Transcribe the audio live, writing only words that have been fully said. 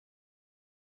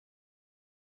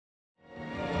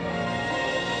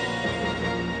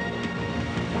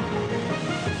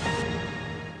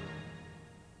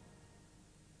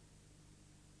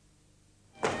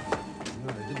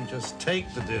just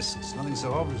take the discs. Nothing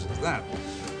so obvious as that.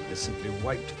 They simply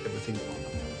wiped everything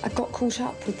on. I got caught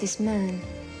up with this man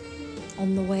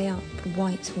on the way up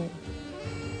Whitehall.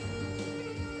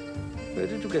 Where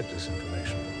did you get this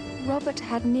information? Robert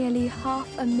had nearly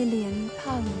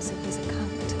 £500,000 of his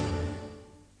account.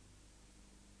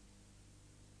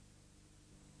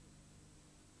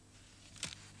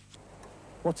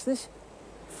 What's this?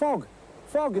 Fog.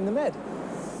 Fog in the Med.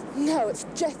 No, it's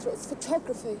Jethro's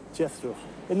photography. Jethro.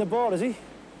 In the bar, is he?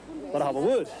 But I have a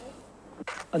word.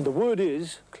 And the word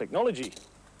is clicknology.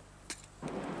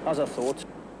 As I thought,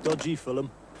 dodgy film.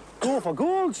 Go for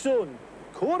gold, son.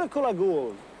 Colour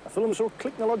gold. A film so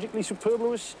clicknologically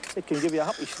superfluous, it can give you a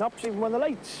happy snaps even when the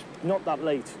light's not that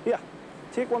late. Here,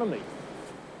 take one of me.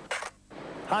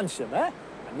 Handsome, eh?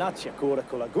 And that's your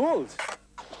colour gold.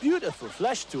 Beautiful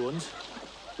flesh tones.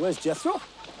 Where's Jethro?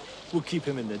 We'll keep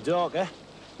him in the dark, eh?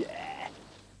 Yeah.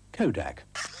 Kodak.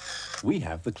 We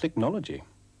have the clicknology.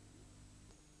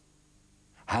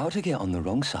 How to get on the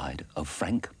wrong side of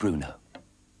Frank Bruno.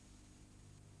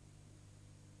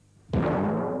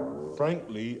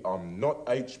 Frankly, I'm not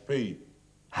HP.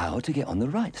 How to get on the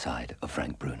right side of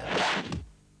Frank Bruno.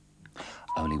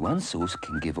 Only one sauce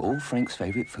can give all Frank's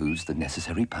favourite foods the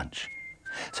necessary punch.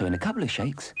 So in a couple of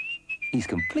shakes, he's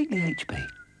completely HP.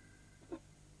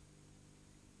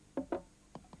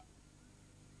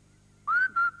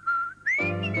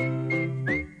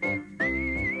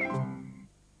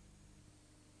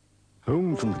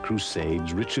 Home from the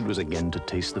Crusades, Richard was again to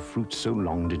taste the fruit so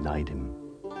long denied him.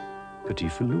 Petit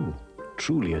filou,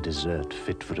 truly a dessert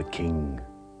fit for a king.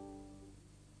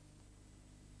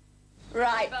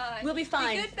 Right, Bye. we'll be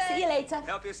fine. Be good, Ben. See you later.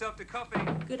 Help yourself to coffee.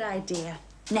 Good idea.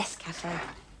 Nescafe.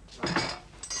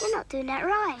 You're not doing that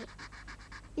right.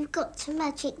 You've got to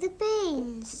magic the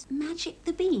beans. Magic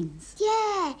the beans?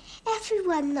 Yeah,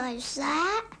 everyone knows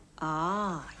that.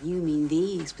 Ah, you mean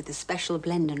these with the special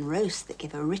blend and roast that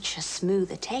give a richer,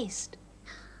 smoother taste.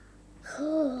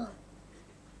 Cool.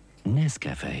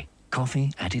 Nescafe.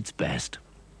 Coffee at its best.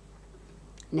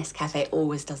 Nescafe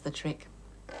always does the trick.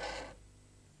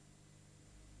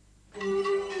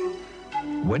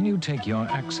 When you take your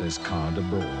access card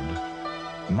abroad,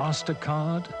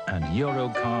 MasterCard and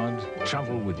Eurocard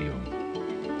travel with you.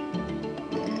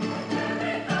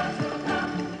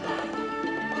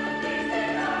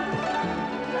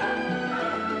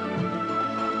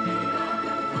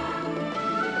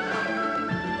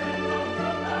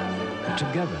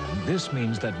 Together, this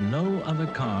means that no other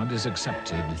card is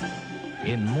accepted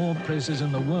in more places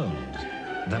in the world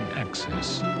than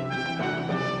Access.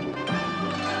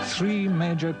 3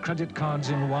 major credit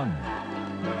cards in one.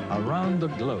 Around the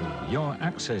globe, your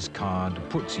Access card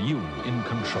puts you in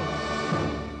control.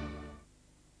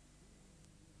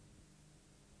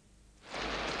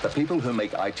 The people who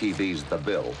make ITV's The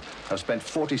Bill have spent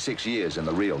 46 years in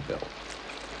the real bill.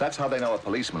 That's how they know a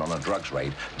policeman on a drugs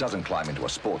raid doesn't climb into a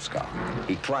sports car.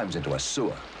 He climbs into a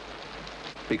sewer.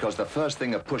 Because the first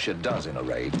thing a pusher does in a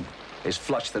raid is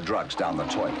flush the drugs down the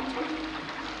toilet.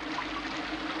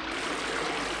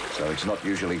 So it's not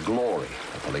usually glory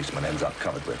a policeman ends up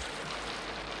covered with.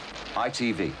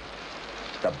 ITV,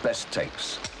 the best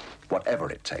takes,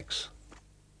 whatever it takes.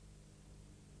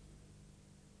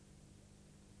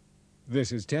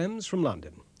 This is Thames from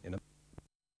London.